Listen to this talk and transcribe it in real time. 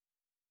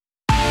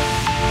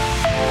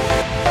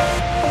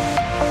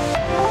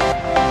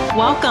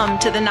Welcome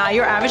to the Not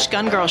Your Average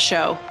Gun Girl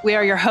Show. We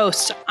are your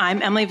hosts.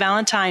 I'm Emily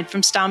Valentine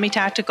from Style Me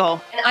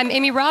Tactical. And I'm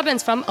Amy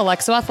Robbins from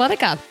Alexo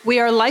Athletica. We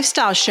are a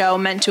lifestyle show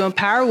meant to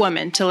empower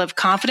women to live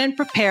confident,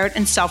 prepared,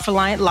 and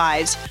self-reliant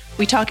lives.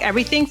 We talk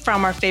everything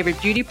from our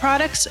favorite beauty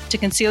products to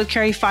concealed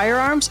carry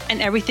firearms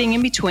and everything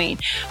in between.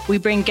 We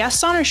bring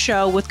guests on our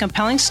show with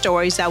compelling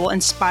stories that will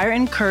inspire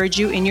and encourage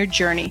you in your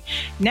journey.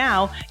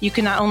 Now, you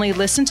can not only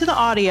listen to the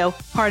audio,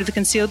 part of the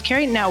Concealed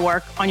Carry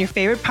Network, on your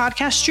favorite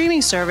podcast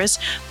streaming service,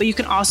 but you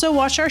can also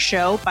watch our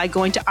show by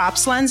going to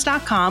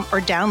opslens.com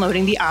or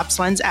downloading the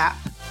OpsLens app.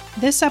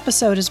 This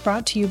episode is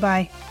brought to you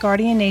by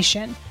Guardian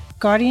Nation.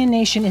 Guardian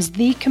Nation is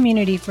the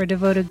community for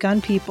devoted gun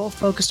people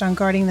focused on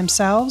guarding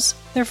themselves,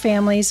 their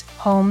families,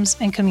 homes,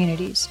 and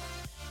communities.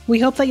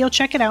 We hope that you'll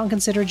check it out and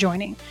consider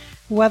joining.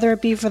 Whether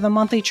it be for the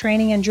monthly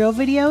training and drill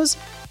videos,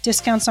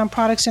 discounts on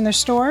products in their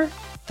store,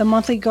 the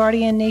monthly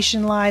Guardian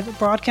Nation live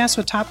broadcast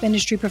with top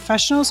industry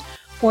professionals,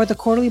 or the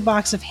quarterly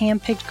box of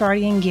hand-picked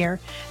Guardian gear,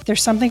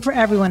 there's something for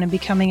everyone in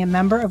becoming a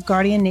member of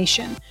Guardian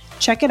Nation.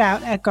 Check it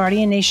out at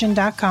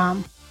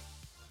guardiannation.com.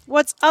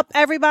 What's up,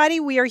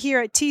 everybody? We are here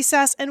at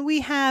TSAS, and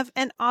we have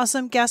an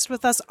awesome guest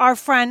with us, our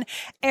friend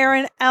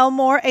Erin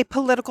Elmore, a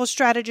political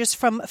strategist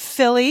from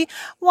Philly.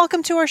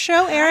 Welcome to our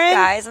show, Erin.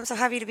 Hi, guys. I'm so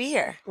happy to be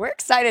here. We're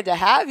excited to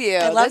have you.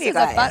 I love you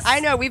guys. I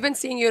know we've been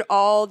seeing you at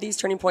all these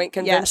Turning Point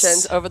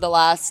conventions over the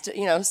last,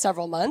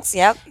 several months.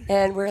 Yep.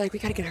 And we're like, we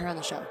got to get her on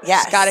the show.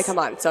 Yes. She's got to come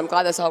on. So I'm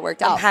glad this all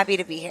worked out. I'm happy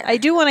to be here. I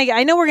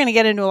know we're going to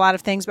get into a lot of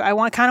things, but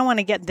I kind of want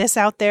to get this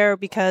out there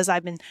because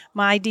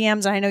my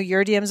DMs, and I know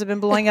your DMs have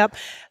been blowing up.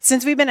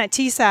 Since we've been at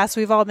TSAS,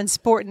 we've all been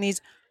sporting these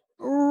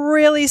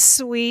really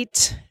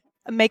sweet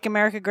Make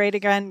America Great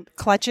Again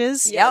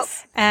clutches. Yep.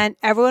 And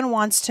everyone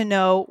wants to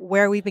know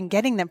where we've been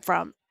getting them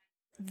from.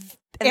 And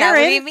Erin,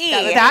 that would be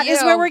me. That is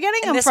where we're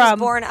getting them this from. was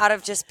born out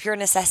of just pure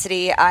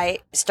necessity. I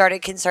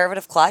started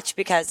Conservative Clutch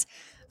because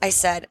I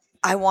said,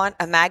 I want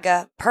a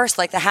MAGA purse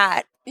like the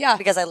hat. Yeah.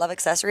 Because I love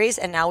accessories,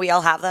 and now we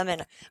all have them,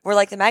 and we're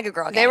like the MAGA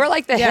girl gang. They were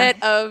like the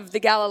hit of the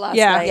gala last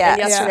night and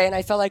yesterday, and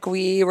I felt like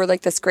we were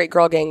like this great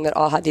girl gang that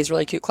all had these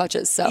really cute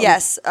clutches. So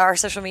yes, our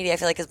social media I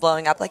feel like is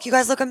blowing up. Like, you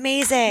guys look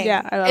amazing.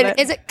 Yeah, I love it.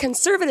 Is it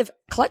Conservative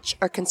Clutch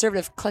or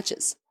Conservative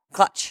Clutches?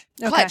 Clutch.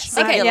 Clutch.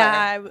 Okay.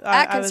 I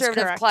At was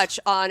Conservative correct. Clutch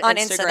on Insta.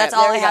 Instagram. That's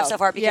all There I we have go. so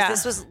far because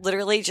this was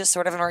literally just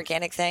sort of an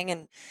organic thing,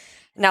 and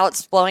now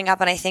it's blowing up,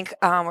 and I think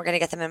we're going to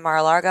get them in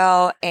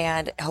Mar-a-Lago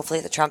and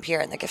hopefully the Trump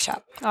here in the gift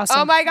shop.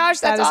 Awesome. Oh my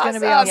gosh, that's That is awesome. gonna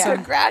be awesome. Yeah.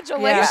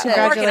 Congratulations.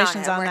 Yeah,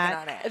 congratulations I'm on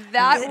working that. it.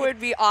 That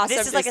would be awesome.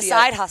 This is to like a see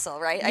side it. hustle,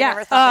 right? Yeah. I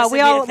never thought this we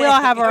would all be a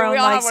thing. have our own We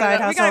all have side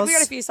one of those. hustles. We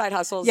got a few side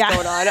hustles Yeah.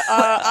 going on.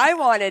 I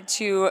wanted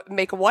to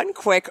make one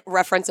quick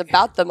reference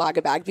about the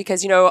MAGA bag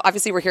because,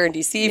 obviously we're here in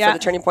DC for the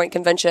Turning Point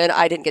convention.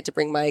 I didn't get to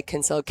bring my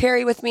concealed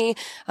carry with me.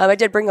 I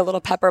did bring a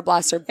little pepper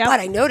blaster, but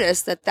I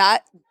noticed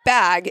that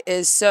bag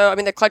is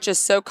the clutch is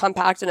so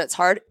compact and it's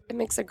hard. It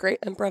makes a great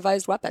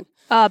improvised weapon.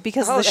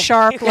 Because of the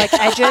sharp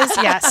edges,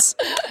 yes.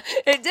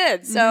 It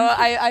did. So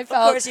I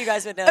felt... Of course you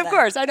guys would know that. Of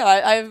course, I know.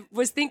 I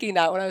was thinking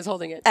that when I was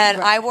holding it.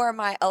 And I wore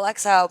my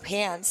Alexa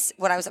pants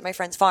when I was at my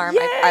friend's farm.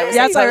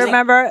 I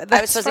remember.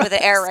 I was supposed to be with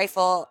an air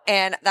rifle,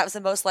 and that was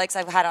the most likes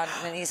I've had on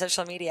any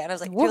social media. And I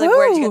was like, people were like,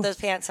 where'd you get those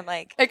pants? I'm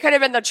like... It could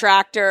have been the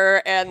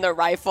tractor and the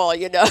rifle,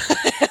 It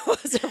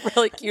was a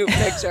really cute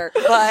picture.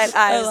 But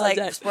I was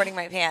like sporting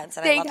my pants.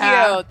 And Thank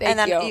I loved you. it. And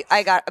then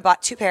I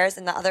bought 2 pairs,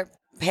 and the other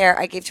pair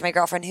I gave to my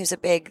girlfriend who's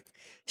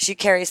she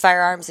carries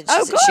firearms and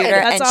she's a shooter.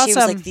 That's and she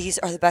was awesome. like, these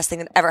are the best thing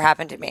that ever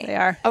happened to me. They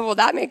are. Oh, well,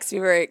 that makes me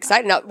very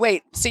excited. Now,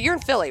 wait, so you're in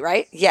Philly,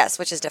 right? Yes,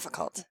 which is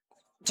difficult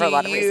for a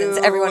lot of reasons.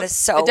 Everyone is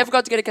so... It's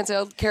difficult to get a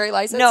concealed carry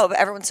license? No, but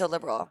everyone's so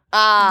liberal.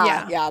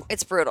 Yeah.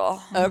 It's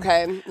brutal.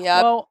 Okay,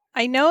 yeah. Well,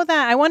 I know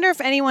that. I wonder if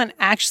anyone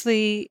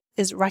actually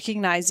is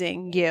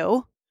recognizing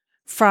you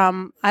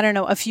from, I don't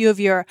know, a few of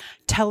your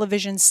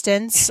television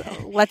stints.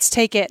 Let's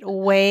take it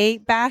way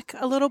back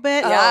a little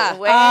bit. Yeah,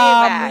 way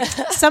back.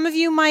 Some of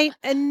you might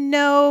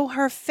know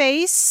her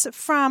face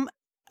from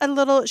a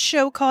little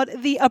show called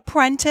The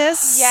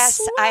Apprentice.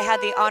 Yes, I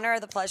had the honor,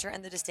 the pleasure,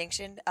 and the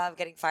distinction of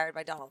getting fired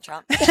by Donald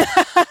Trump.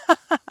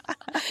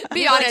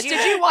 Be honest,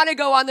 did you want to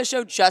go on the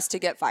show just to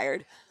get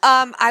fired?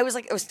 I was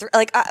like, it was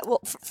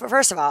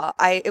first of all,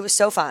 it was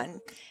so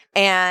fun,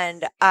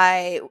 and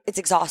it's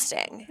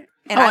exhausting.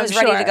 And I was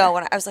ready to go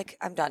when I was like,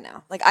 I'm done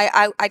now. Like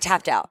I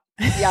tapped out.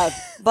 Yeah.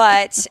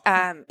 But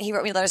he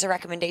wrote me letters of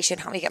recommendation,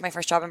 helped me get my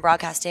first job in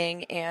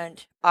broadcasting,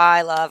 and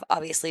I love,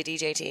 obviously,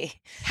 DJT.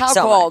 How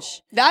so cool.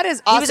 much. That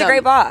is awesome. He was a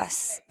great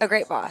boss. A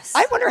great boss.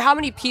 I wonder how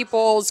many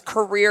people's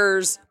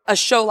careers a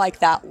show like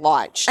that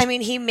launched. I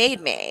mean, he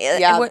made me.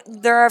 Yeah.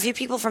 There are a few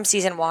people from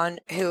season 1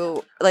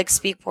 who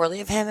speak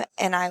poorly of him,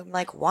 and I'm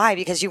like, why?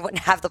 Because you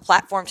wouldn't have the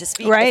platform to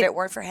speak if it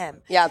weren't for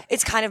him. Yeah.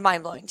 It's kind of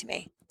mind-blowing to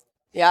me.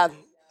 Yeah.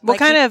 What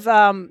kind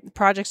of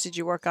projects did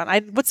you work on?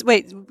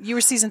 Wait, you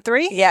were season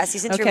 3? Yeah,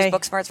 season 3 was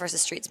Book Smarts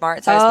versus Street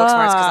Smarts. I was Book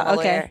Smarts because I'm a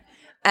lawyer.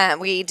 And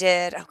we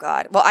did, oh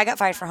God. Well, I got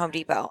fired from Home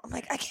Depot. I'm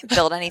like, I can't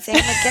build anything.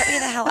 I'm like, get me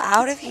the hell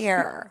out of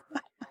here.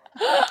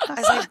 I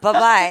was like,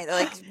 bye-bye.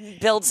 They're like,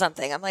 build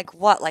something. I'm like,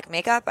 what? Like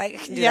makeup? I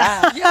can do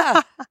that.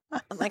 Yeah.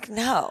 I'm like,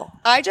 no.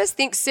 I just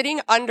think sitting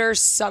under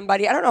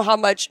somebody, I don't know how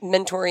much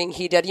mentoring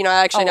he did.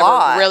 I actually A never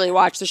lot. really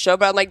watched the show,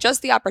 but I'm like,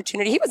 just the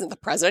opportunity. He wasn't the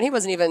president. He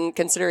wasn't even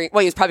considering,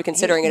 well, he was probably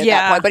considering it at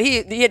that point, but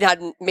he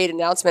hadn't made an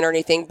announcement or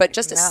anything. But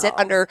just to sit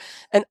under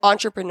an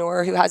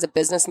entrepreneur who has a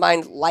business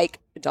mind like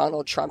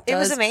Donald Trump does. It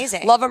was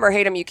amazing. Love him or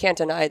hate him, you can't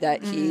deny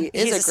that he's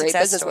a great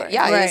businessman. story.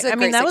 Yeah, Right. he's a I mean,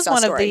 great that was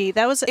success one of story.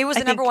 It was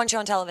the number one show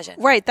on television.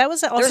 Right. That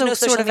was also no sort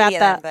social of at media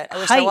the then, but I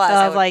wish there height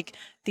was. of like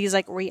these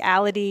like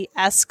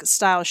reality-esque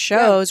style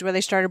shows where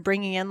they started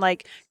bringing in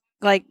like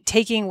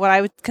taking what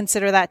I would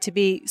consider that to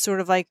be sort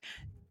of like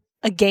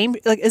a game,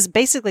 like is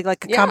basically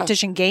like a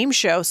competition game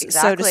show,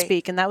 so to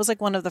speak. And that was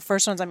like one of the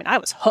first ones. I mean, I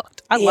was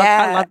hooked. I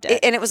loved it.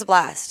 And it was a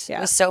blast. Yeah.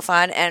 It was so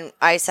fun. And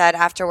I said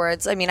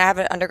afterwards, I mean, I have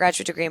an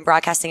undergraduate degree in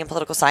broadcasting and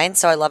political science,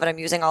 so I love it. I'm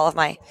using all of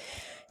my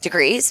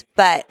degrees.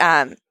 But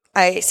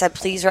I said,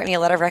 please write me a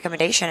letter of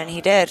recommendation. And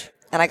he did.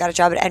 And I got a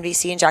job at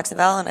NBC in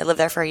Jacksonville, and I lived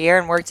there for a year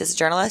and worked as a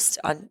journalist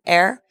on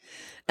air.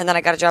 And then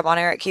I got a job on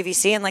air at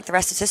QVC, and like the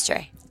rest is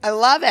history. I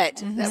love it.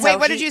 Mm-hmm. Wait,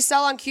 what did you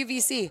sell on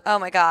QVC? Oh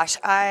my gosh.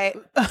 I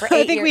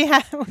think we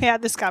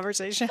had this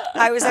conversation.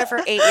 I was there for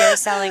 8 years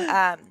selling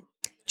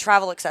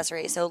travel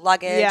accessories, so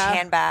luggage,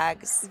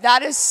 handbags.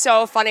 That is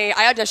so funny.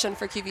 I auditioned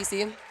for QVC.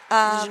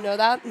 Did you know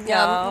that? No.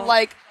 Yeah,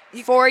 like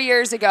 4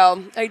 years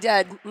ago, I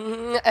did.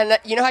 Mm-hmm. And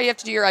you know how you have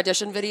to do your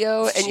audition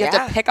video and you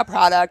have to pick a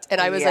product,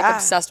 and I was like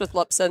obsessed with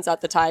lip syncs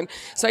at the time.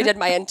 So I did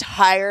my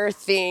entire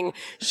thing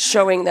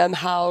showing them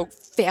how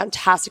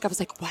fantastic. I was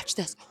like, watch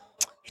this.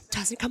 It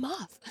doesn't come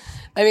off.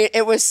 I mean,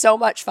 it was so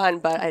much fun,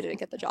 but I didn't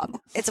get the job.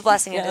 It's a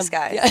blessing in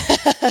disguise. Yeah.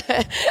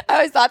 I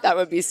always thought that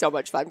would be so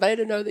much fun, but I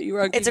didn't know that you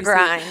were on QVC. It's a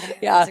grind.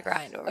 Yeah. It's a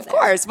grind over there. Of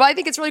course. But I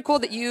think it's really cool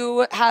that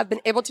you have been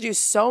able to do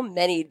so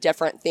many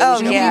different things. Oh,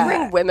 We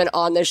bring women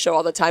on this show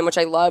all the time, which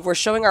I love. We're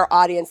showing our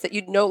audience that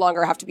you no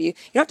longer have to be, you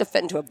don't have to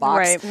fit into a box.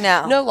 Right.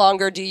 No. No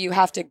longer do you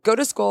have to go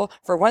to school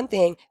for one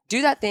thing,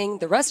 do that thing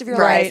the rest of your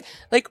life.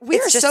 Like, we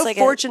It's are just so like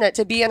fortunate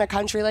to be in a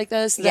country like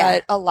this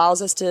that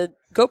allows us to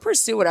go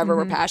pursue whatever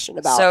we're passionate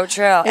about. So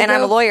true. And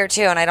I'm a lawyer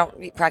too, and I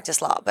don't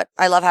practice law, but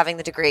I love having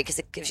the degree because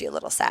it gives you a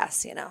little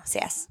sass,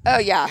 sass. Oh,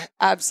 yeah,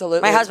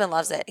 absolutely. My husband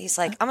loves it. He's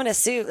like, I'm going to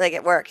sue, like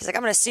at work. He's like,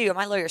 I'm going to sue you.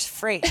 My lawyer's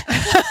free.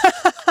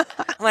 I'm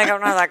like,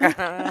 I'm not like,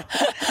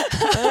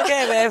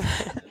 okay, babe.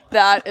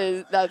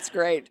 That's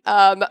great.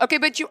 Okay,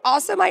 but you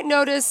also might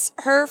notice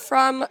her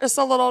from just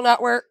a little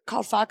network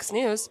called Fox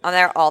News. I'm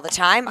there all the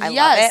time. I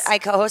love it. I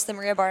co-host the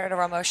Maria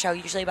Bartiromo show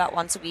usually about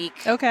once a week.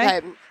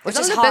 Okay. Which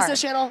is is the hard.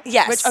 business channel?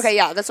 Yes.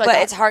 That's what I But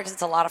thought. it's hard because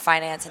it's a lot of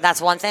finance, and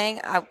that's one thing.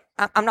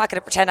 I'm not going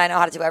to pretend I know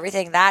how to do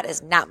everything. That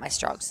is not my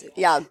strong suit.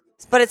 Yeah.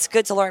 But it's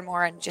good to learn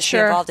more and just be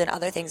involved in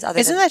other things.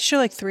 Isn't that show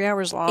like 3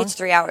 hours long? It's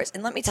 3 hours.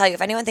 And let me tell you,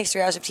 if anyone thinks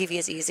 3 hours of TV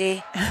is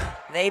easy,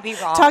 they be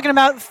wrong. Talking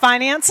about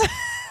finance.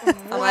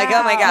 I'm like,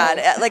 oh my God.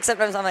 Like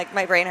sometimes I'm like,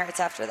 my brain hurts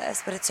after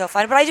this, but it's so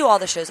fun. But I do all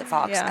the shows at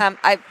Fox. Yeah.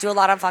 I do a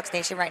lot on Fox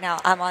Nation right now.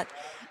 I'm on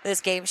this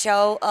game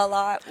show a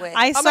lot with.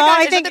 I Oh saw. my God,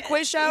 I is think it the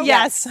quiz show?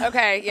 Yes.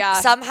 Okay. Yeah.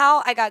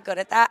 Somehow I got good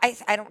at that.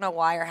 I don't know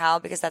why or how,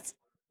 because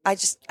I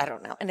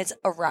don't know. And it's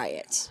a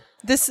riot.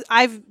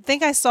 I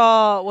think I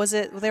saw. Was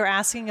it they were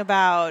asking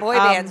about Boy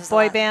bands.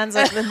 Boy bands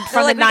like,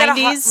 from Like, the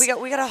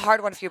 90s? We got a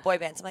hard one for your boy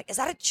bands. I'm like, is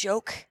that a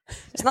joke?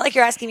 It's not like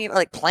you're asking me about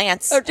like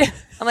plants. I'm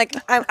like,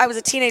 I was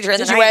a teenager.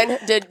 Did you win?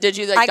 Did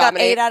you like I got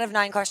dominate? 8 out of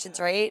 9 questions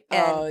right,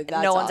 and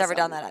no one's ever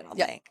done that. I don't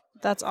think.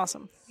 That's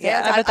awesome.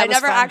 Yeah, I bet that I was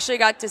never fun. actually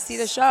got to see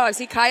the show. I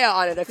see Kaya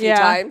on it a few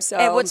times. So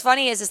And what's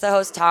funny is the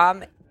host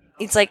Tom.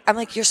 It's like, I'm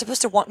like, you're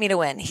supposed to want me to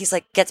win. He's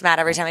like, gets mad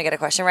every time I get a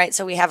question right.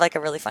 So we have like a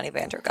really funny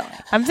banter going.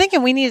 I'm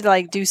thinking we need to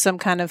like do some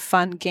kind of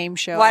fun game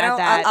show. Why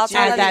don't I'll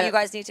tell add them that. that you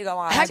guys need to go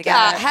on Heck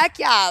together.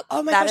 yeah.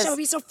 Oh my gosh, that would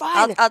be so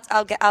fun.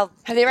 I'll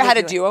Have they ever had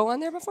a do it. duo on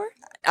there before?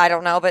 I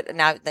don't know, but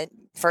now the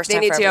first They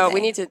time need for to. everything.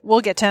 We need to.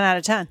 We'll get 10 out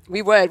of 10.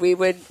 We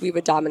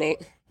would dominate.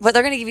 But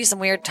they're going to give you some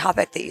weird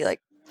topic that you like.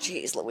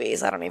 Jeez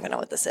Louise, I don't even know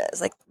what this is.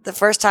 Like the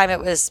first time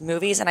it was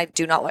movies, and I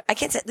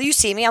can't sit. You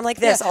see me? I'm like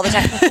this all the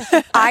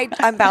time.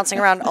 I'm bouncing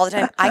around all the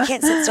time. I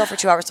can't sit still for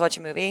 2 hours to watch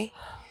a movie.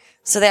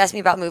 So they asked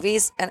me about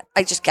movies, and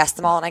I just guessed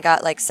them all, and I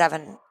got like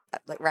 7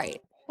 right.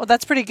 Well,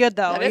 that's pretty good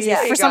though. That is For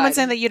pretty someone good.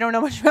 saying that you don't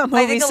know much about I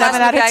think movies, the 7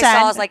 last out movie of I 10.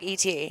 saw was like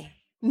E.T.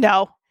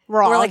 No,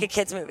 wrong. or like a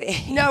kid's movie.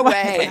 No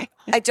way.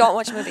 I don't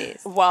watch movies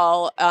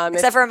Well,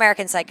 except for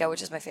American Psycho,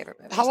 which is my favorite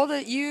movie. how old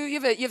are you? You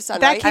have a son,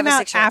 that right? came I have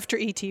a out 6-year-old. after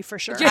ET for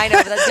sure. I know,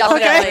 but that's Definitely,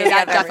 definitely that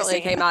I've ever definitely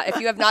seen. came out. If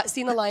you have not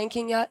seen The Lion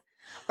King yet,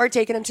 or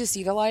taken him to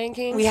see The Lion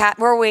King, We got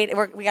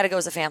to go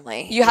as a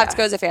family. you have to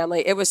go as a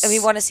family. It was. And we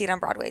want to see it on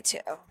Broadway too.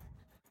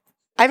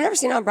 I've never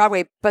seen it on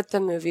Broadway, but the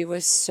movie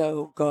was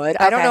so good.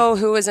 I don't Okay. know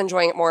who was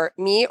enjoying it more,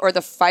 me or the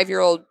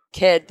 5-year-old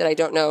kid that I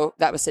don't know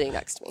that was sitting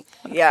next to me.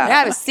 Yeah. And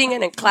I was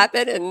singing and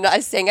clapping, and I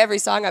sang every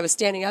song. I was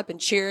standing up and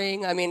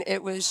cheering. I mean,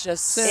 it was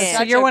just So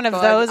such you're a one of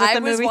good- those at I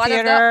the was movie one of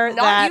the- theater not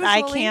that I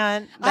usually.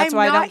 can't. That's I'm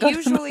why I not don't go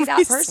to the usually that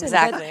movies. person.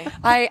 Exactly.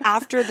 But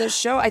after the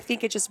show, I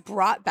think it just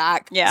brought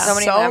back So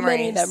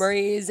many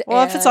memories.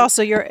 Well, if it's and-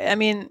 also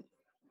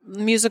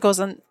musicals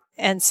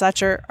and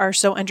such are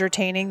so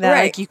entertaining that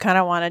Right. like you kind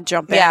of want to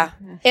jump in. Yeah.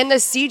 And the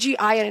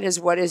CGI in it is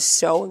what is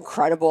so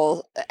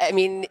incredible. I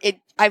mean,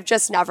 I've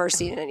just never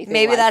seen anything.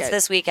 Maybe like that's it.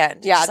 this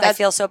weekend. Yeah, I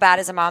feel so bad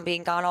as a mom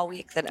being gone all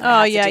week that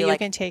you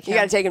can take him. You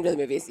got to take him to the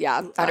movies.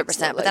 Yeah,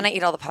 100%. But then I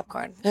eat all the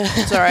popcorn.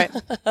 It's all right.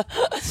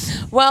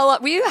 Well,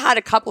 we had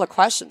a couple of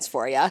questions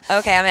for you.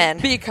 Okay, I'm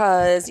in.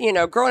 Because,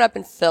 growing up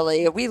in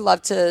Philly, we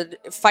love to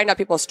find out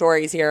people's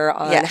stories here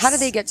on how do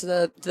they get to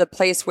the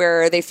place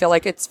where they feel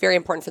like it's very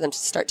important for them to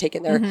start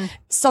taking their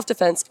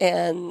self-defense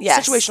and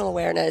situational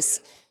awareness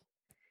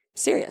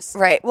serious.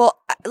 Right. Well,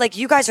 like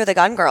you guys are the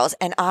gun girls,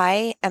 and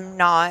I am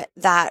not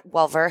that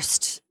well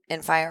versed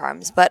in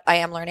firearms, but I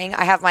am learning.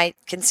 I have my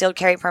concealed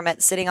carry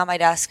permit sitting on my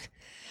desk.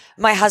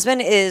 My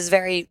husband is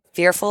very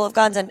fearful of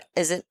guns and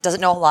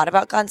doesn't know a lot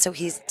about guns, so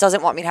he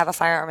doesn't want me to have a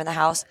firearm in the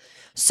house.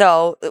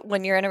 So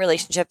when you're in a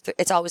relationship,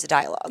 it's always a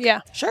dialogue. Yeah,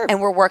 sure. And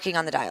we're working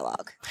on the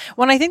dialogue.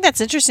 Well, I think that's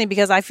interesting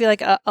because I feel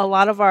like a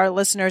lot of our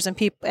listeners and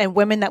people and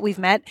women that we've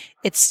met,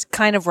 it's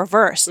kind of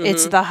reversed.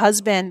 It's the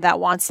husband that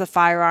wants the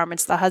firearm.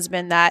 It's the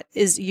husband that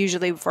is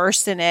usually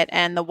versed in it,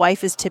 and the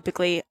wife is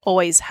typically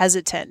always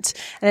hesitant.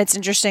 And it's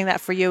interesting that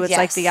for you, it's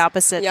like the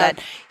opposite. That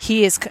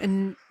he is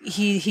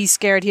he's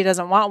scared. He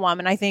doesn't want one.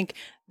 And I think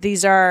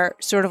these are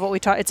sort of what we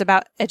talk. It's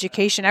about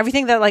education.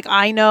 Everything that like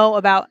I know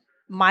about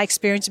my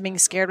experience of being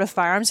scared with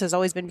firearms has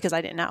always been because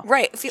I didn't know.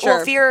 Right.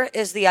 Well, fear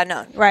is the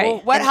unknown. Right. Well,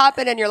 what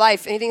happened in your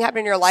life? Anything happened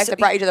in your life that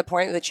brought you to the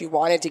point that you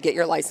wanted to get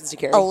your license to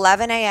carry?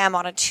 11 a.m.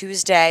 on a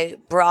Tuesday,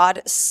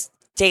 broad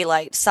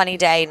daylight, sunny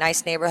day,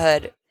 nice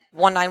neighborhood,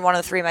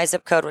 19103, my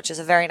zip code, which is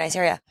a very nice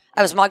area.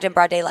 I was mugged in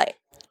broad daylight.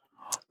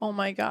 Oh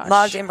my gosh.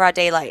 Mugged in broad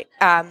daylight.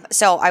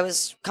 So I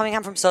was coming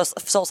home from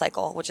Soul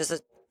Cycle, which is a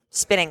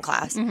spinning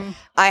class.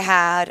 I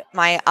had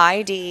my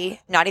ID,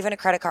 not even a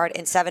credit card,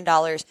 and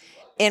 $7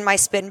 in my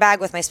spin bag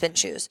with my spin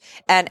shoes.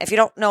 And if you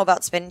don't know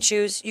about spin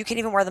shoes, you can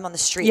even wear them on the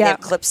street. They have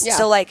clips. Yeah.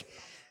 So like,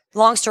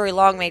 long story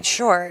long made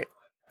short,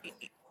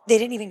 they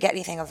didn't even get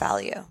anything of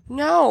value.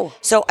 No.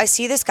 So I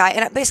see this guy,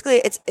 and basically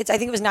it's I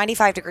think it was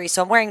 95 degrees,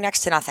 so I'm wearing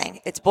next to nothing.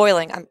 It's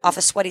boiling. I'm off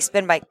a sweaty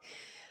spin bike.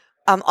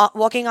 I'm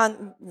walking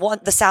on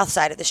the south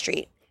side of the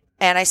street,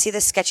 and I see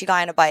this sketchy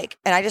guy on a bike,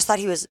 and I just thought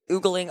he was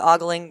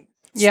ogling,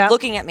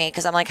 looking at me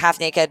because I'm like half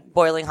naked,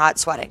 boiling hot,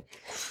 sweating.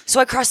 So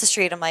I cross the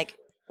street. I'm like,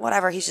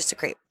 whatever, he's just a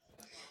creep.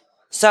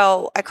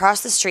 So I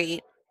cross the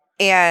street,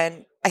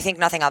 and I think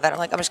nothing of it. I'm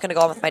like, I'm just going to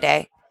go on with my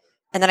day.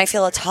 And then I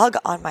feel a tug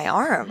on my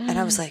arm, and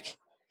I was like,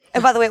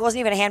 and by the way, it wasn't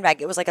even a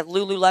handbag. It was like a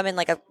Lululemon,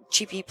 like a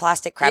cheapy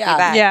plastic crappy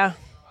bag. Yeah.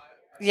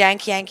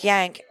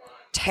 Yank.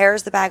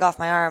 Tears the bag off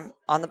my arm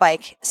on the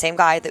bike. Same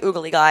guy, the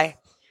oogly guy,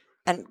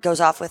 and goes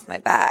off with my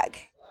bag.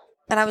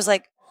 And I was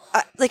like,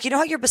 you know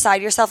how you're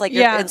beside yourself, like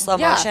you're in slow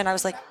motion? I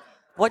was like,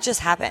 what just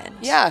happened?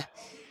 Yeah.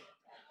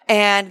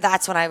 And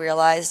that's when I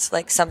realized,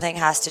 like, something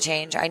has to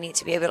change. I need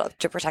to be able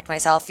to protect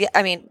myself. Yeah,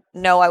 I mean,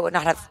 no, I would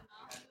not have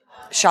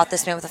shot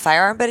this man with a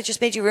firearm, but it just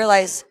made you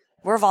realize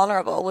we're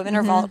vulnerable. Women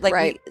are vulnerable. Like,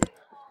 right.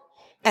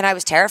 And I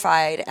was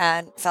terrified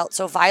and felt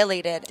so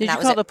violated. Did you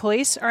call the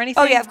police or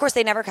anything? Oh, yeah, of course.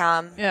 They never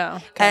come. Yeah.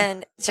 Okay.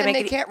 And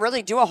they can't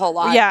really do a whole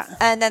lot. Yeah.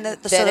 And then the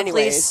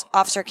police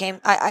officer came.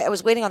 I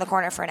was waiting on the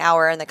corner for an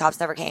hour, and the cops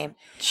never came.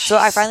 So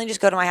I finally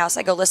just go to my house.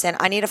 I go, listen,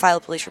 I need to file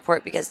a police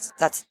report because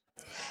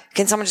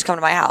can someone just come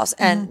to my house?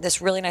 And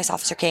this really nice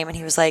officer came, and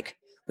he was like,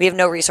 we have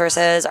no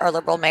resources. Our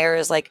liberal mayor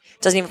is like,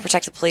 doesn't even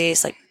protect the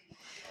police. Like,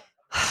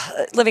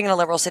 living in a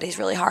liberal city is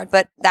really hard.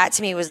 But that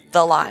to me was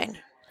the line.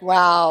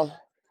 Wow.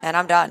 And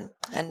I'm done.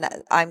 And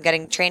I'm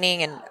getting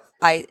training. And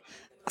I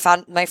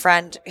found my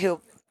friend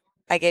who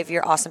I gave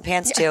your awesome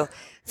pants to,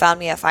 found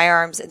me a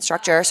firearms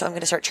instructor. So I'm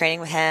going to start training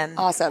with him.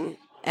 Awesome.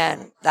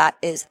 And that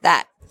is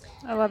that.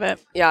 I love it.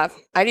 Yeah,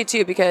 I do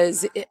too,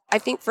 because I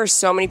think for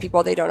so many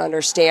people, they don't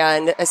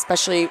understand,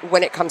 especially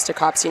when it comes to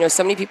cops.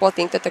 So many people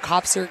think that the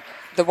cops are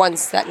the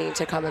ones that need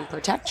to come and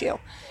protect you.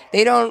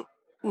 They don't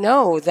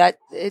know that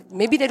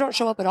maybe they don't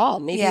show up at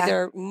all. Maybe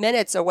they're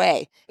minutes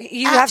away.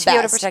 You have to be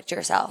able to protect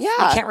yourself. Yeah.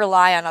 You can't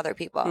rely on other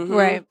people. Mm-hmm.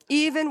 Right.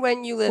 Even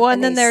when you live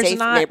in a safe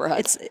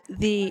neighborhood.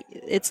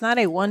 It's not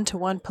a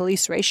 1-to-1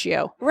 police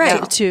ratio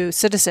to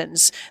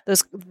citizens.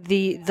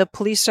 The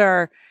police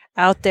are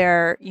out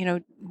there,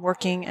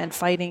 working and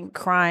fighting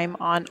crime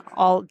on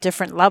all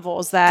different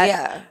levels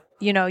that,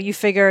 you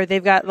figure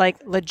they've got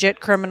like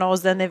legit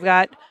criminals. Then they've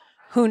got,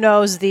 who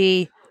knows,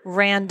 the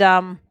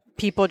random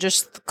people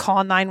just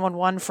call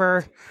 911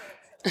 for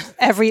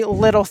every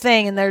little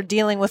thing. And they're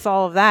dealing with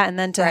all of that. And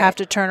then to have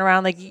to turn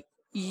around, like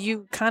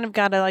you kind of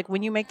got to, like,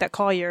 when you make that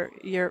call, you're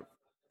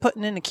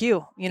putting in a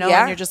queue,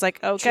 and you're just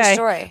like,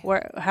 okay,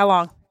 how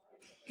long?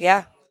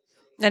 Yeah.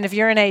 And if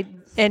you're in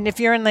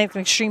like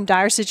an extreme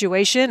dire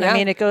situation,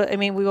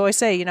 we always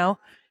say,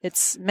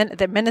 it's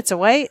minutes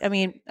away. I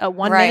mean,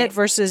 1 minute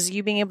versus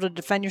you being able to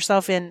defend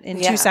yourself in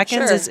 2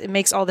 seconds, it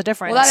makes all the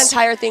difference. Well, that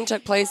entire thing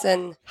took place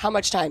in how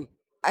much time?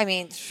 I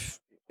mean,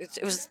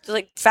 it was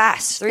like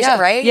fast,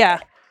 right? Yeah.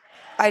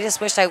 I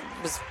just wished I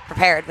was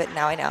prepared, but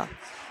now I know.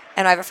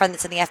 And I have a friend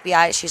that's in the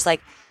FBI. She's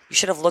like, you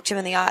should have looked him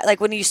in the eye. Like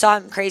when you saw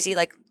him crazy,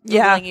 like you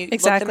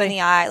looked him in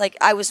the eye. Like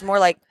I was more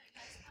like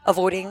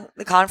avoiding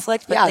the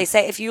conflict, but they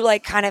say if you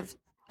like kind of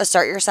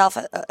assert yourself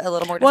a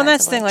little more defensively. Well, and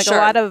that's the thing. Like Sure.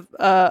 a lot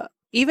of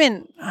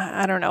even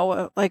I don't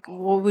know, like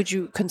what would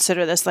you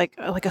consider this? Like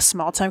a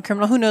small time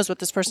criminal? Who knows what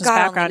this person's God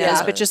only background is?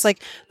 knows. But just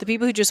like the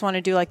people who just want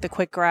to do like the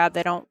quick grab,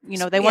 they don't.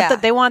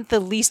 They want the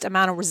least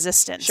amount of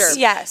resistance. Sure.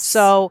 Yes.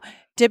 So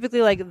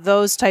typically, like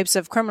those types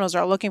of criminals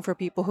are looking for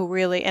people who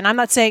really. And I'm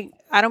not saying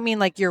I don't mean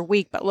like you're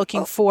weak, but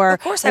looking for of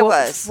course I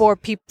was. for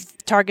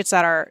targets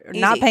that are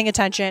not Easy. paying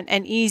attention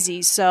and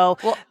easy. So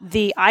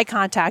the eye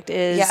contact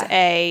is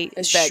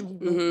It's big.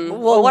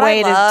 Well, what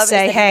way I love to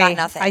say, is that he hey, got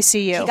nothing. I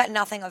see you. He got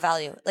nothing of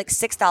value, like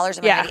 $6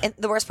 of my Yeah. ID. And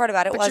the worst part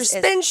about it But your was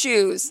spin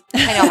shoes.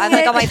 I know I'm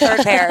like on my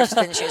third pair of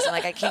spin shoes. I'm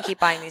like I can't keep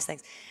buying these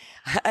things.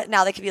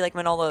 Now they could be like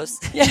Manolos.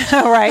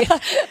 Yeah, right.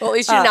 Well, at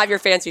least you didn't have your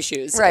fancy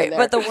shoes. Right, in there.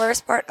 but the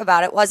worst part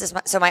about it was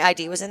so my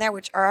ID was in there,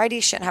 which our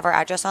ID shouldn't have our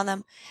address on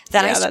them.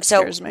 Then Yeah, that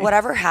scares me.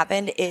 whatever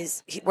happened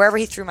is wherever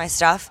he threw my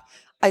stuff,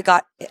 I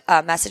got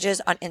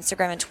messages on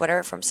Instagram and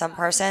Twitter from some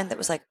person that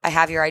was like, "I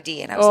have your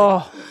ID," and I was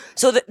like,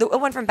 so it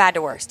went from bad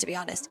to worse. To be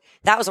honest,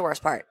 that was the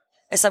worst part.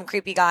 Is some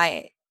creepy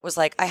guy was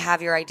like, "I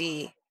have your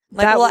ID."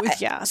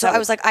 So I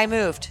was like, I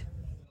moved.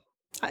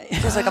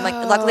 Because I'm like,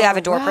 luckily I have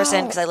a door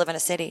person because I live in a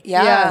city.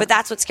 Yeah. But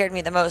that's what scared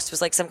me the most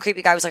was like some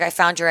creepy guy was like, I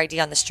found your ID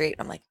on the street.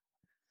 I'm like,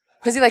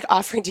 was he like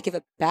offering to give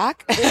it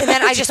back? and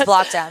then I just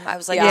blocked him. I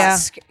was like, Yeah.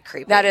 this is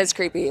creepy. That is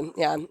creepy.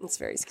 Yeah, it's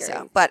very scary.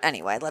 So, but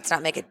anyway, let's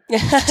not make it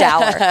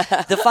dour.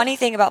 The funny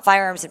thing about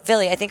firearms in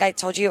Philly, I think I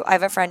told you, I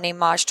have a friend named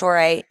Maj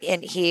Torre,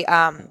 and he,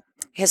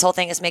 his whole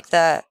thing is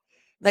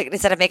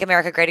instead of make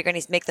America great again,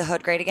 he's make the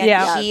hood great again.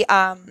 Yeah. He,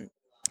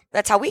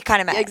 that's how we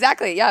kind of met.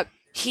 Exactly. Yeah.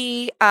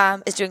 He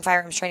is doing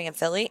firearms training in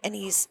Philly, and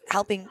he's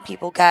helping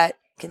people get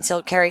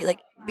concealed carry, like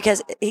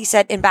because he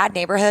said in bad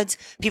neighborhoods,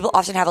 people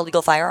often have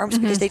illegal firearms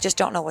because they just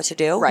don't know what to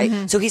do.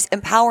 Right. So he's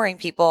empowering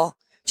people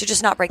to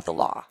just not break the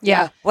law.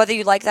 Yeah. Whether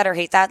you like that or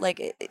hate that, like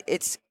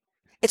it's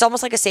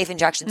almost like a safe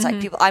injection site.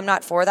 People, I'm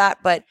not for that,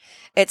 but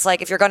it's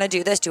like if you're going to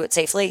do this, do it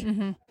safely.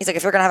 He's like,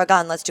 if you're going to have a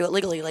gun, let's do it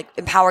legally. Like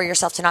empower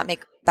yourself to not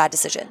make bad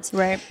decisions.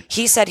 Right.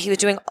 He said he was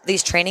doing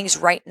these trainings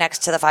right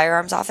next to the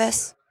firearms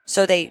office.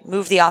 So they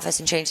moved the office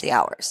and changed the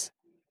hours.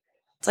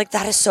 It's like,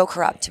 that is so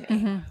corrupt to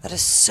me. That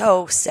is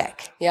so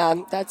sick. Yeah,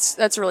 that's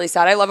really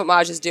sad. I love what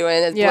Maj is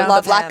doing. Yeah. The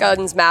Love Black him.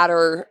 Guns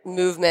Matter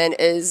movement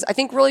is, I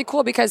think, really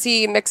cool because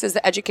he mixes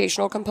the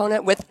educational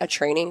component with a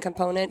training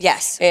component.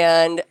 Yes.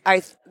 And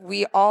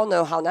we all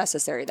know how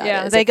necessary that is.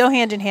 Yeah, they go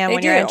hand in hand They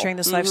when you're do. entering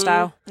this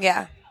lifestyle.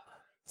 Yeah.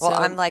 Well, So-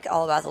 I'm like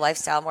all about the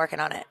lifestyle. I'm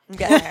working on it. I'm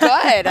getting there.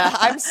 Good.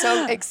 I'm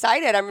so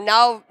excited. I'm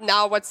now.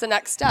 What's the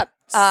next step?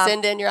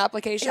 Send in your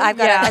application. I've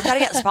got to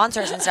get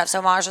sponsors and stuff.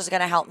 So Maj is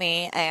going to help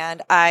me,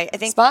 and I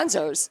think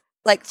sponsors.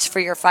 like for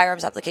your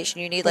firearms application,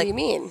 you need What like do you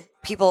mean?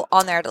 people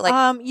on there to like.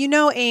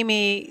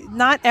 Amy,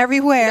 not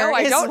everywhere. No,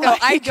 I is don't know.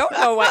 like I don't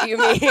know what you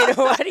mean.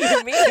 What do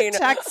you mean?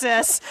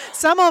 Texas.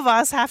 Some of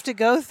us have to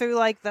go through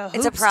like the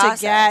It's a hoops to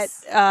get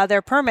process.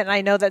 their permit. And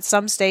I know that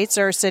some states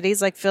or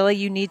cities like Philly,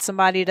 you need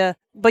somebody to.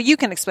 But you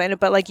can explain it.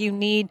 But like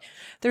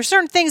there's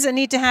certain things that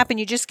need to happen.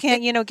 You just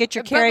can't, get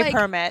your But, carry like,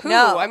 permit. who?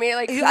 No. I mean,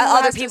 like You- who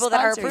other has to people that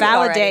are sponsor you?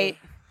 Validate.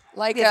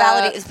 Like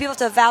validate. People have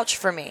to vouch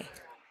for me.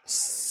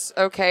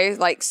 Okay,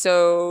 like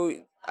so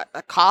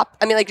a cop.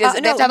 I mean, like does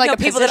it have to have like a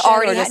people that position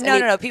or already just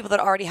no people that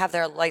already have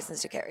their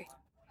license to carry.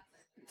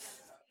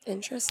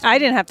 Interesting. I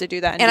didn't have to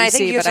do that in And DC, I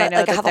think you have but to I know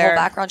like that have a whole they're-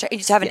 background check. You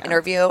just have an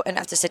interview and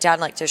have to sit down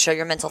like to show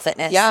your mental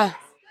fitness. Yeah.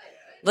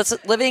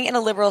 Living in a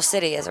liberal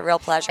city is a real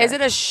pleasure. Is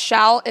it a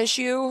shall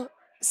issue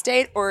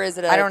state or is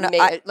it a I don't know.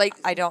 like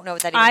I don't know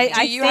what that even I- means.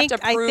 do you have to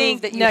I prove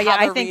think- that you no, have yeah,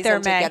 I a think reason they're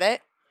to May. get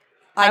it?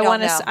 I don't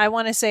want know. to. I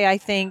want to say I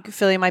think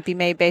Philly might be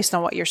made based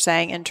on what you're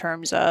saying in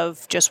terms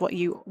of just what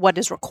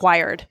is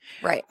required.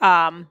 Right.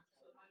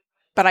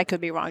 But I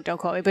could be wrong. Don't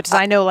quote me. Because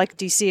I know like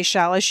DC is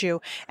shall issue,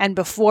 and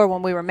before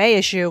when we were may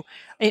issue,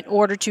 in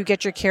order to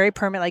get your carry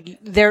permit, like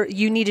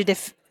you needed to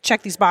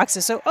check these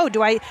boxes. So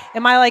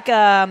am I like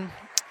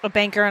a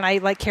banker and I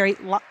like carry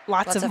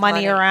lots of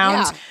money around?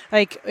 Yeah.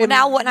 Like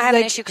Now wouldn't I have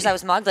an like, issue because I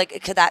was mugged?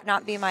 Like, could that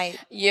not be my?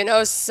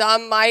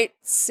 Some might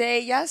say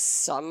yes,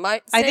 some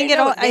might say I think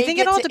no. I think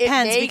it all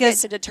depends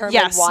because to determine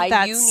yes, why you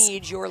that's-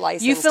 need your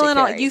license. you fill to in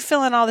carry. you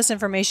fill in all this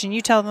information.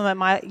 You tell them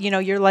that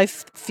your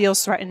life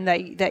feels threatened,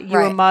 that you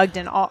were Right. mugged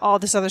and all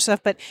this other stuff.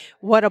 But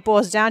what it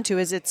boils down to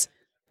is it's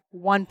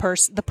one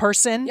person, the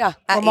person, Yeah.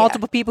 or Yeah.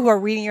 multiple people who are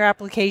reading your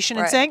application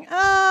and Right. saying,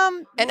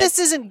 And this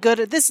isn't good.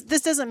 This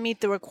doesn't meet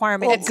the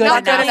requirement. It's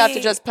not good enough. enough to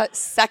just put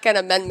Second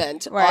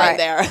Amendment Right. on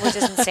there. Which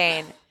is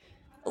insane.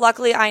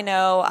 Luckily, I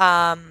know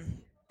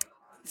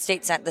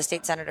the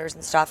state senators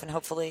and stuff, and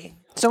hopefully,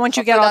 So once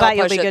you Hopefully get all that, that'll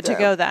you'll push be it good to through.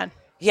 go then.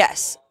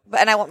 yes.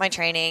 And I want my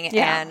training,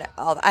 Yeah. and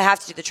I have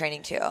to do the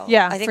training too.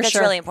 Yeah, I think for that's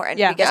sure. really important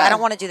Yeah. because Yeah. I don't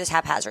want to do this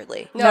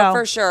haphazardly. No, No.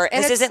 for sure.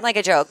 And This it's, isn't like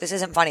a joke. This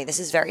isn't funny. This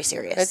is very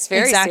serious. it's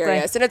very Exactly.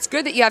 serious. And it's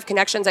good that you have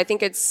connections. I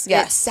think it's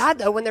Yes. sad,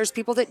 though, when there's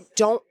people that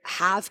don't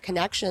have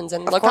connections.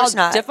 And look how course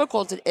not.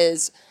 difficult it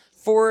is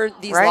for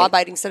these Right.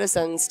 law-abiding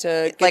citizens to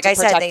get Like to I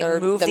said, protect they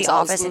moved the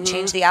themselves. office and Mhm.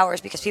 changed the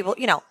hours because people,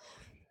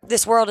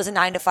 this world is a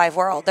 9 to 5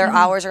 world. Their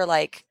hours are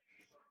like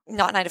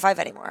not 9 to 5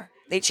 anymore.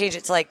 They change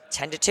it to like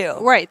 10 to 2.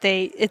 Right.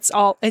 It's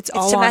all to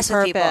on mess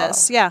with people.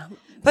 purpose. Yeah.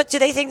 But do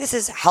they think this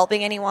is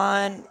helping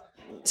anyone?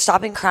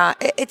 Stopping crime?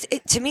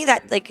 To me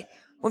that like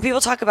when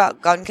people talk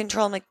about gun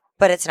control, I'm like,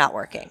 but it's not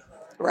working.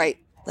 Right.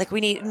 Like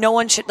no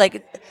one should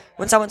like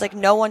when someone's like,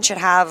 no one should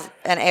have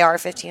an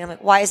AR-15. I'm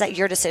like, why is that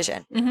your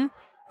decision? Mm-hmm.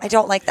 I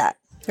don't like that.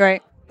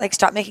 Right. Like,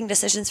 stop making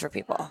decisions for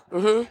people.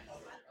 Mm-hmm.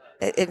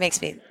 It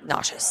makes me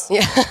nauseous.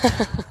 Yeah.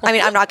 I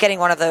mean, I'm not getting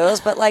one of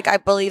those, but like, I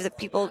believe that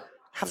people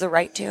have the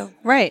right to.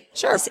 Right.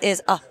 Sure. This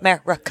is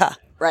America.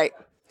 Right.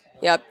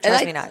 Yep.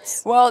 Drives me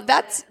nuts. Well,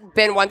 that's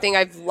been one thing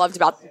I've loved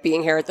about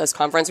being here at this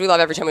conference. We love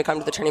every time we come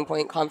to the Turning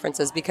Point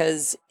conferences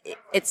because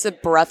it's a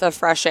breath of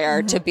fresh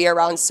air to be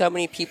around so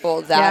many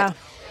people that,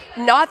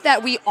 not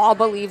that we all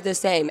believe the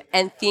same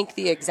and think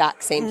the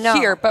exact same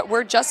here, but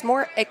we're just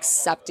more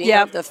accepting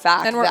of the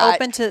fact that... And we're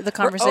open to the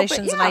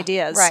conversations and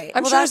ideas. Right.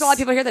 I'm sure there's a lot of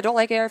people here that don't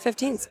like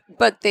AR-15s,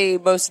 but they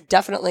most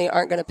definitely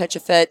aren't going to pitch a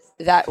fit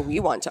that we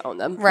want to own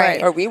them.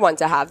 Right. Or we want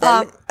to have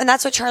them. And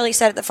that's what Charlie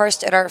said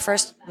at our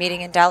first meeting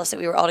in Dallas that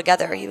we were all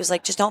together. He was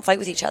like, just don't fight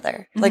with each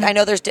other. Mm-hmm. Like, I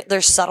know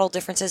there's subtle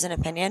differences in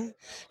opinion.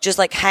 Just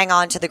like hang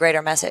on to the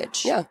greater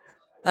message. Yeah.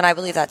 And I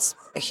believe that's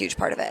a huge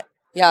part of it.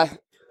 Yeah.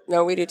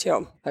 No, we do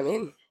too. I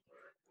mean...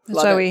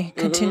 That's why we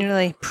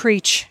continually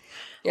preach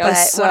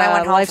this when I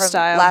went home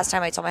lifestyle. Last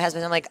time I told my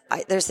husband, I'm like,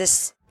 there's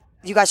this,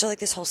 you guys are like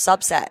this whole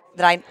subset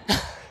that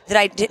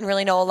I didn't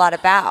really know a lot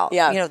about.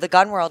 Yeah. You know, the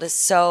gun world is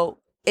so,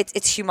 it's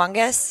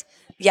humongous,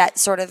 yet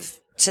sort of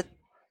to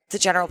the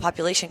general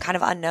population kind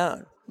of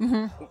unknown.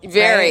 Mm-hmm.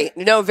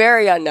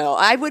 Very unknown.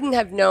 I wouldn't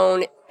have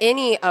known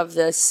any of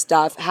this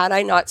stuff had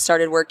I not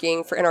started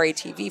working for NRA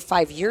TV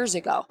 5 years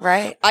ago.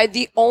 Right.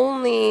 The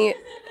only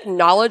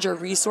knowledge or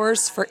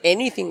resource for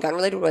anything gun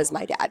related was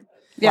my dad.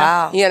 Yeah.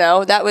 Wow. You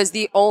know, that was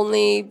the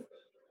only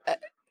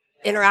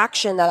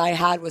interaction that I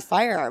had with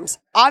firearms.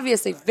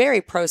 Obviously very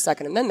pro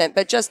Second Amendment,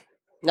 but just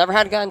never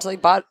had a gun until he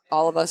bought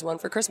all of us one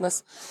for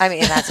Christmas. I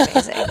mean, that's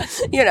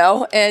amazing. You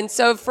know, and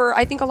so for,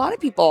 I think a lot of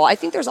people, I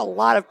think there's a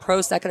lot of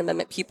pro Second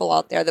Amendment people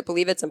out there that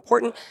believe it's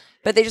important,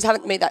 but they just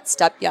haven't made that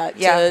step yet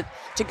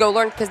to go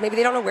learn because maybe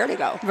they don't know where to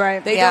go.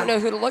 Right. They don't know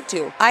who to look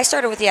to. I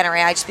started with the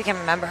NRA. I just became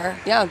a member.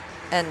 Yeah.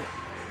 And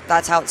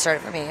that's how it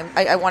started for me.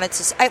 I wanted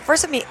to,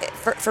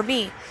 for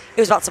me, it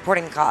was about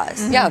supporting the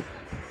cause. Mm-hmm. Yeah.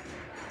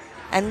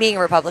 And being a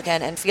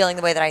Republican and feeling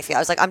the way that I feel. I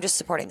was like, I'm just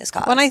supporting this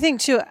cause. Well, and I think,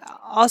 too,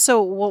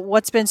 also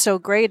what's been so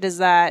great is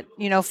that,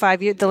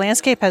 5 years, the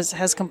landscape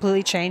has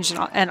completely changed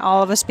and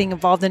all of us being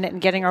involved in it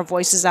and getting our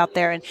voices out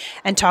there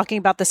and talking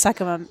about the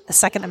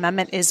Second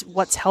Amendment is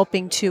what's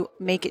helping to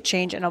make it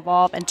change and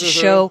evolve and to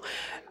show,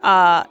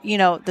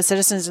 the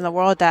citizens in the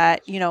world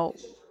that,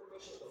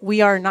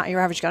 we are not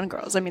your average gun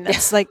girls. I mean,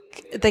 that's like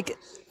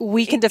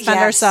we can defend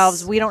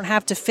ourselves. We don't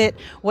have to fit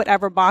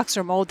whatever box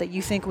or mold that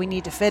you think we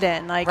need to fit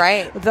in. Like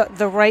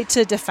the right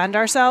to defend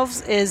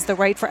ourselves is the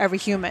right for every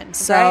human.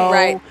 So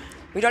right.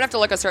 We don't have to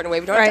look a certain way.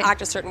 We don't have to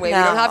act a certain way. No.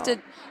 We don't have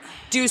to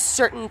do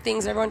certain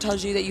things everyone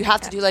tells you that you have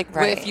to do. Like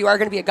if you are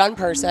going to be a gun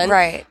person,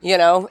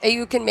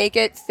 you can make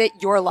it fit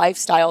your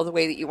lifestyle the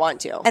way that you want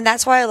to. And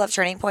that's why I love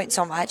Turning Point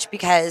so much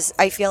because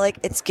I feel like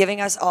it's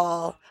giving us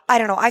all, I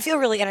don't know, I feel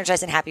really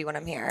energized and happy when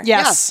I'm here.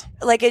 Yes.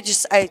 Yeah. Like it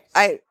just,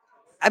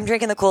 I'm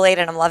drinking the Kool-Aid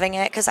and I'm loving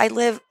it because I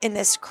live in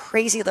this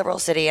crazy liberal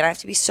city and I have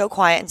to be so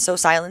quiet and so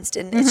silenced.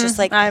 And it's just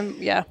like, and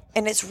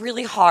it's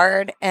really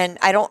hard. And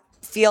I don't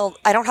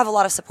have a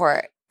lot of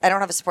support. I don't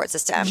have a support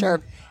system.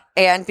 Sure.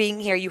 And being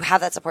here, you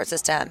have that support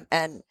system.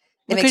 And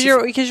because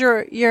you're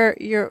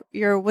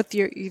with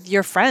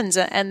your friends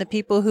and the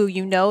people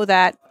who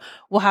that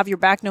will have your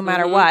back no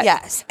matter what.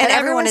 Yes. And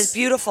everyone is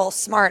beautiful,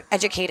 smart,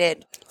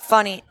 educated,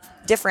 funny,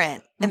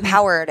 different,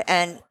 empowered.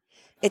 And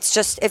it's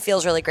just, it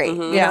feels really great.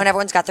 You know, and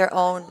everyone's got their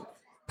own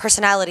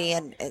personality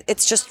and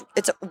it's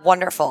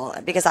wonderful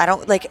because I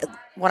don't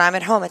when I'm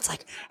at home, it's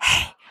like,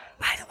 hey,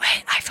 by the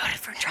way, I voted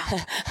for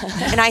Trump.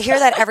 And I hear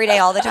that every day,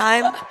 all the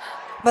time.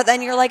 But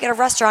then you're like at a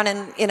restaurant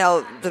and,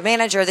 the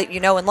manager that you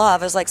know and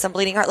love is like some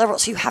bleeding heart liberal.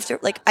 So you have to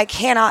I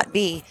cannot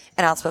be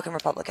an outspoken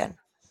Republican.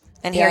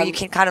 And here you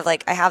can kind of I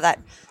have that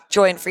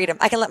joy and freedom.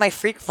 I can let my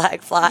freak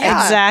flag fly.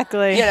 Yeah.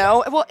 Exactly.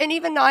 Well, and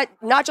even not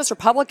just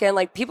Republican,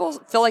 people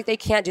feel like they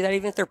can't do that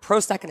even if they're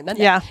pro-Second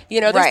Amendment.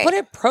 Yeah. There's plenty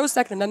of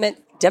pro-Second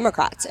Amendment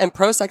Democrats and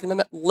pro-Second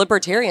Amendment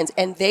libertarians,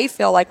 and they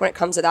feel like when it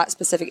comes to that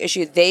specific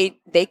issue,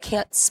 they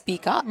can't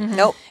speak up. Mm-hmm.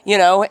 Nope.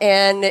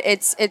 And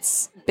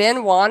it's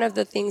been one of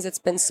the things that's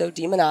been so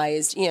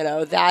demonized,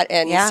 that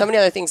and so many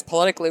other things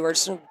politically were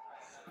just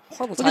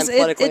horrible time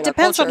politically. It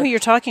depends on who you're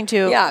talking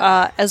to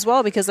as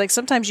well, because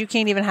sometimes you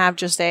can't even have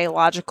just a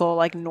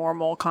logical,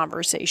 normal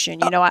conversation.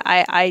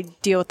 I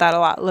deal with that a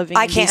lot living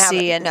in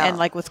DC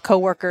and with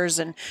coworkers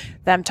and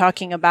them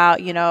talking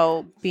about,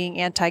 being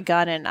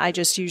anti-gun. And I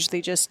just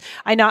usually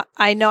I know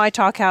I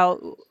talk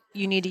how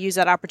you need to use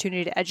that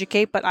opportunity to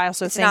educate, but I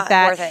also think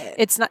that worth it.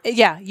 It's not,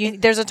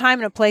 there's a time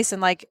and a place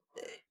and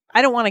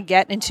I don't want to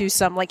get into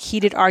some like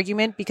heated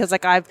argument because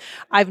like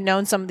I've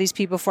known some of these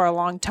people for a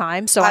long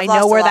time, so I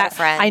know where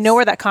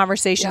that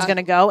conversation is going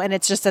to go, and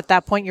it's just at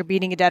that point you're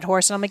beating a dead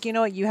horse, and I'm like, you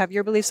know what, you have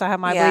your beliefs, I have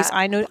my beliefs.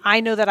 I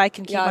know that I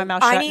can keep my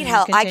mouth shut. I need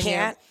help. I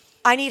can't.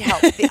 I need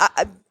help.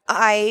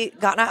 I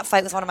got in a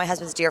fight with one of my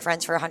husband's dear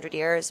friends for 100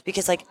 years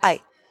because like I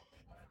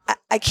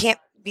can't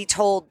be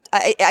told.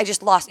 I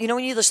just lost. You know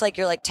when you just like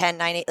you're like 10,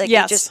 9, 8. Like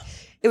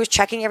it was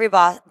checking every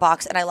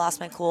box, and I lost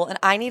my cool, and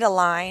I need a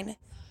line.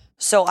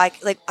 So I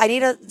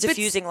need a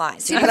diffusing line.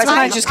 So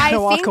I just kind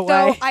of walk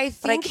away. I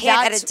think but I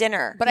can't at a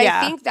dinner. But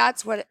I think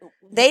that's what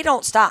they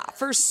don't stop.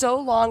 For so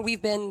long,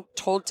 we've been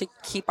told to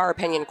keep our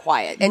opinion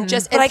quiet and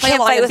just. But I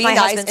can't fight with my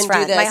husband's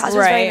friend. My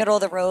husband's very middle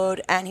of the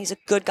road, and he's a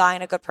good guy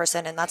and a good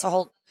person, and that's a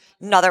whole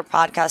another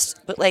podcast.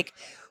 But like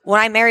when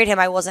I married him,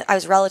 I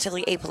was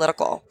relatively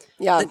apolitical.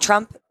 Yeah, the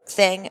Trump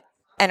thing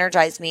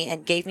energized me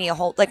and gave me a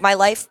whole like my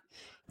life.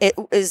 It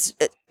is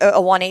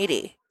a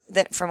 180.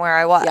 That from where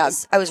I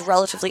was, I was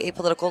relatively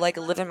apolitical, like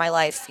living my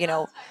life, you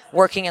know,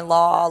 working in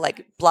law,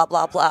 like blah,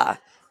 blah, blah.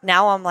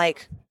 Now I'm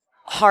like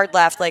hard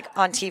left, like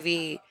on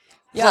TV,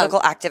 political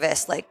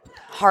activist, like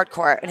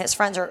hardcore. And his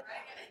friends are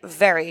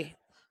very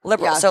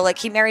liberal. So like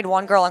he married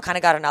one girl and kind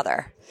of got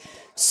another.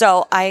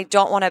 So I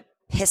don't want to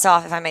piss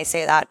off, if I may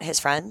say that, his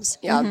friends.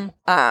 Yeah.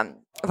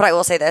 But I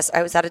will say this.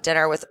 I was at a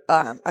dinner with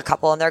a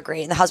couple and they're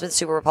great. And the husband's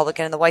super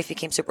Republican and the wife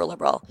became super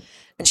liberal.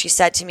 And she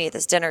said to me at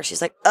this dinner,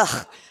 she's like,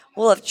 ugh,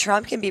 well, if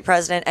Trump can be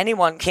president,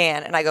 anyone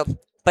can. And I go,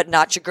 but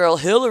not your girl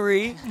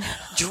Hillary.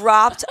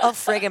 Dropped a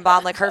friggin'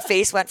 bomb. Like her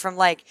face went from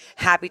like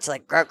happy to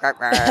like grr, grr,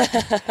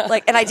 grr.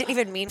 Like, and I didn't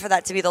even mean for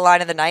that to be the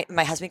line of the night. And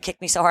my husband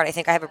kicked me so hard. I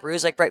think I have a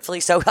bruise, like rightfully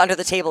so, under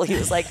the table. He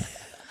was like,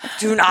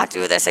 do not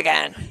do this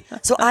again.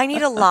 So I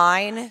need a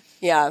line.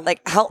 Yeah.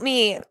 Like help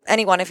me,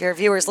 anyone, if you're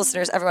viewers,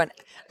 listeners, everyone.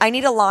 I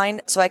need a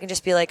line so I can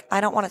just be like, I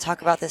don't want to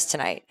talk about this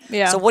tonight.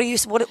 Yeah. So what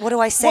do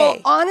I say?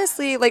 Well,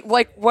 honestly,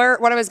 what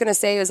I was going to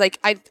say is like,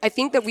 I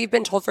think that we've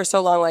been told for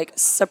so long, like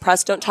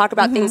suppress, don't talk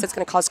about things that's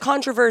going to cause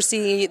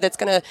controversy, that's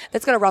going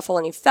to ruffle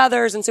any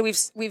feathers. And so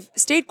we've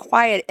stayed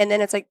quiet. And then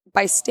it's like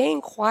by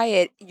staying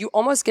quiet, you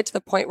almost get to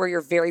the point where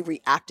you're very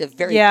reactive,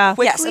 very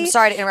quickly. Yes, I'm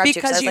sorry to interrupt you.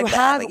 Because you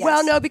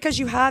have, because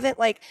you haven't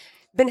like,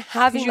 been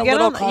having a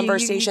little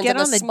conversations. You get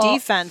on the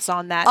defense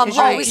on that. I'm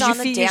always on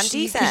the damn defense.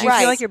 Because you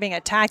feel like you're being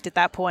attacked at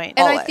that point.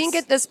 And I think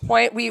at this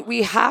point,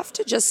 we have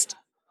to just...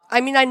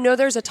 I mean, I know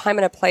there's a time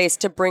and a place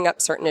to bring up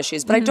certain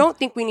issues, but I don't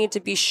think we need to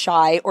be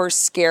shy or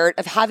scared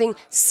of having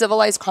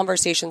civilized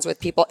conversations with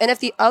people. And if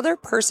the other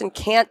person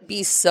can't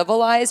be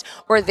civilized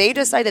or they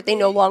decide that they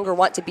no longer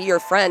want to be your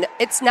friend,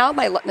 it's now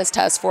my litmus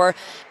test for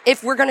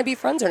if we're going to be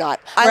friends or not.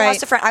 I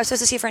lost a friend. I was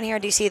supposed to see a friend here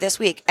in D.C. this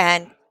week,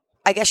 and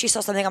I guess she saw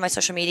something on my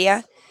social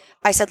media.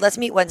 I said, let's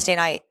meet Wednesday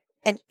night.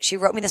 And she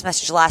wrote me this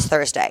message last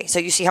Thursday. So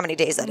you see how many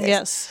days that is.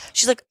 Yes.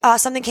 She's like,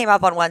 something came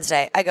up on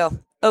Wednesday. I go,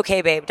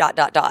 okay, babe, ...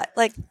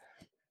 Like,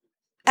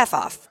 F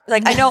off.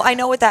 Like, I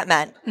know what that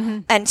meant.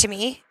 And to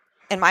me,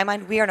 in my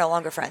mind, we are no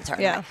longer friends,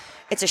 aren't we?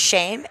 It's a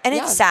shame and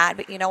it's sad,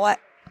 but you know what?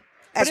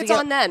 But it's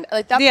on them.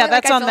 Like that point,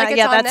 that's on them. Like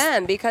it's on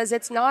them because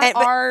it's not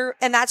our...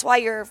 And that's why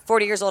you're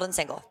 40 years old and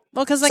single.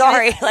 Well, because like,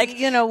 sorry, because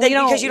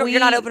you're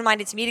not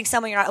open-minded to meeting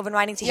someone, you're not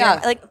open-minded to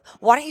hear. Like,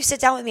 why don't you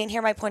sit down with me and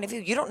hear my point of view?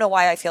 You don't know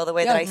why I feel the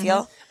way that I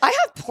feel. I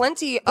have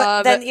plenty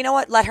of... Then you know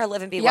what? Let her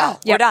live and be well.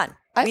 We're done.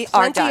 I have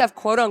plenty of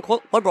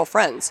quote-unquote liberal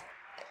friends.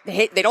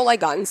 They don't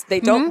like guns.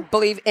 They don't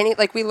believe any...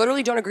 Like, we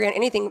literally don't agree on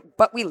anything,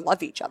 but we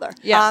love each other.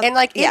 Yeah. And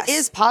like, it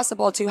is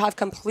possible to have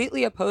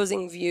completely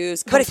opposing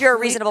views. But if you're a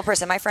reasonable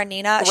person, my friend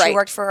Nina, she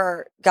worked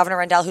for Governor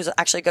Rendell, who's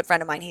actually a good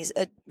friend of mine. He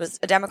was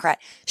a Democrat.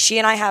 She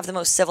and I have the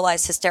most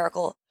civilized,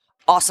 hysterical,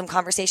 awesome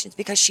conversations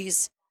because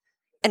she's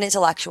an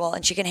intellectual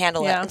and she can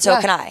handle it. And so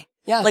can I.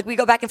 Yeah. Like, we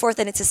go back and forth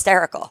and it's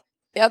hysterical.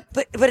 Yep.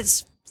 But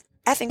it's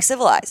effing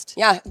civilized.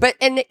 Yeah.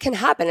 And it can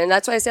happen. And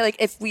that's why I say, like,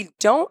 if we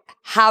don't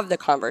have the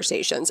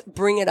conversations,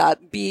 bring it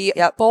up, be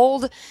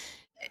bold.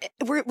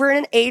 We're in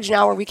an age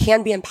now where we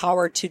can be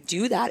empowered to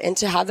do that and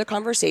to have the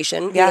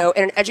conversation, you know,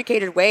 in an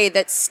educated way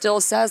that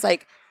still says,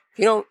 like, if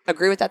you don't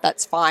agree with that,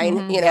 that's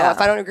fine. You know, if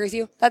I don't agree with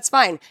you, that's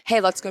fine. Hey,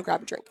 let's go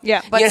grab a drink.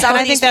 Yeah. But some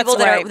of these people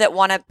that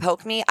want to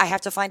poke me, I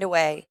have to find a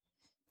way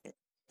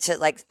to,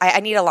 like, I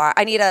need a line.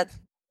 I need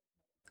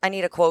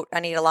a quote. I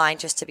need a line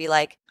just to be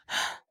like,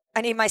 I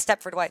need my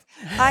Stepford wife.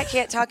 I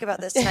can't talk about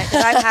this tonight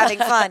because I'm having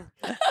fun.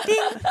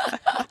 Ding.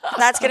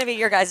 That's going to be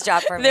your guys'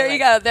 job for me. There you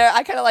go.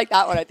 I kind of like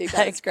that one. I think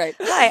that's great.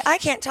 Hi, I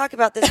can't talk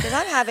about this because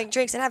I'm having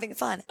drinks and having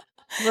fun.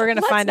 We're going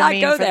to find a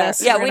meme for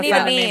this. Yeah, we need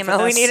a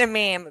meme. We need a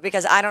meme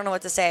because I don't know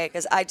what to say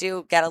because I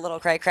do get a little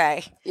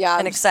cray-cray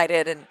and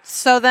excited. And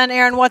so then,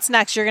 Erin, what's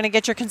next? You're going to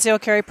get your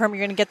concealed carry permit.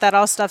 You're going to get that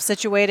all stuff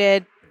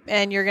situated.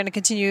 And you're going to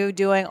continue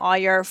doing all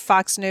your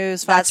Fox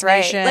News, Fox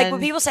Nation. Like when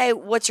people say,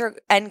 what's your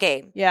end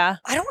game? Yeah.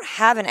 I don't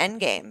have an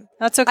end game.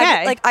 That's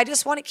okay. I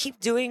just want to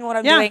keep doing what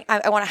I'm doing.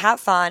 I want to have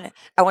fun.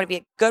 I want to be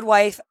a good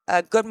wife,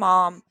 a good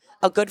mom,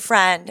 a good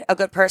friend, a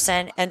good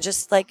person, and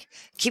just like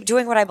keep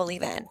doing what I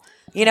believe in.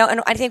 You know,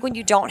 and I think when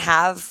you don't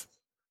have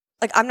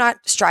I'm not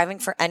striving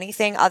for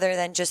anything other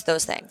than just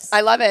those things.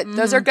 I love it.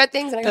 Those are good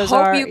things, and I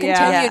hope you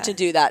continue to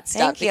do that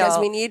stuff because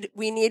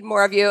we need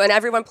more of you. And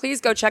everyone, please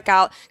go check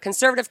out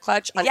Conservative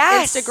Clutch on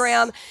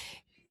Instagram.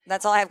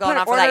 That's all I have going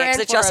on for that because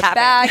it just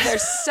happened. They're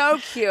so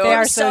cute. They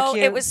are so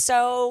cute. It was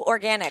so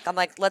organic. I'm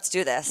like, let's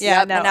do this.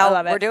 Yeah, and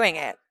now we're doing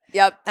it.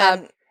 Yep.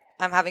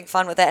 I'm having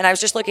fun with it. And I was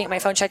just looking at my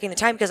phone, checking the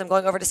time because I'm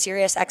going over to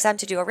Sirius XM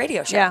to do a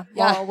radio show. Yeah.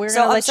 Well, we're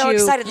going to let I'm so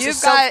excited.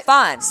 You've got so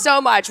fun.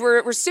 So much.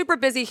 We're super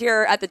busy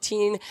here at the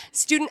Teen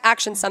Student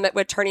Action Summit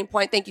with Turning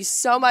Point. Thank you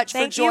so much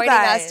for joining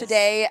us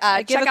today.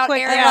 Check out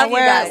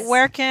Erin.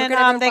 Where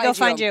can they go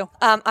find you?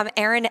 I'm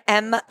Erin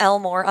M.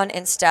 Elmore on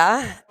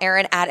Insta,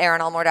 Erin at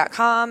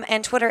ErinElmore.com,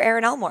 and Twitter,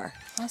 Erin Elmore.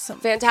 Awesome.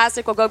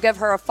 Fantastic. We'll go give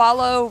her a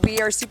follow.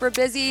 We are super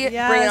busy.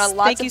 Yes. Bringing on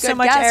lots of good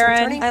guests.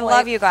 Erin. I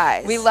love you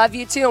guys. We love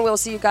you too, and we'll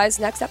see you guys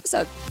next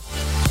episode.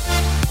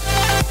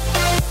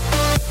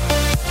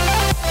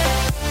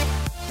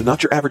 The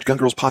Not Your Average Gun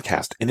Girls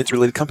podcast and its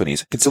related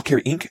companies, Concealed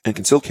Carry Inc. and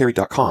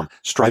ConcealedCarry.com,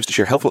 strives to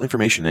share helpful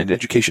information and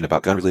education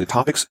about gun-related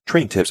topics,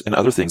 training tips, and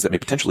other things that may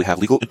potentially have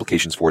legal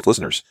implications for its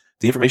listeners.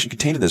 The information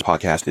contained in this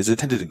podcast is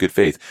intended in good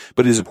faith,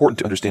 but it is important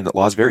to understand that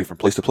laws vary from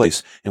place to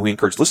place, and we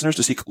encourage listeners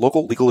to seek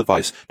local legal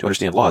advice to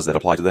understand laws that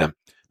apply to them.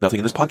 Nothing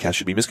in this podcast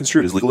should be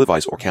misconstrued as legal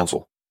advice or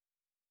counsel.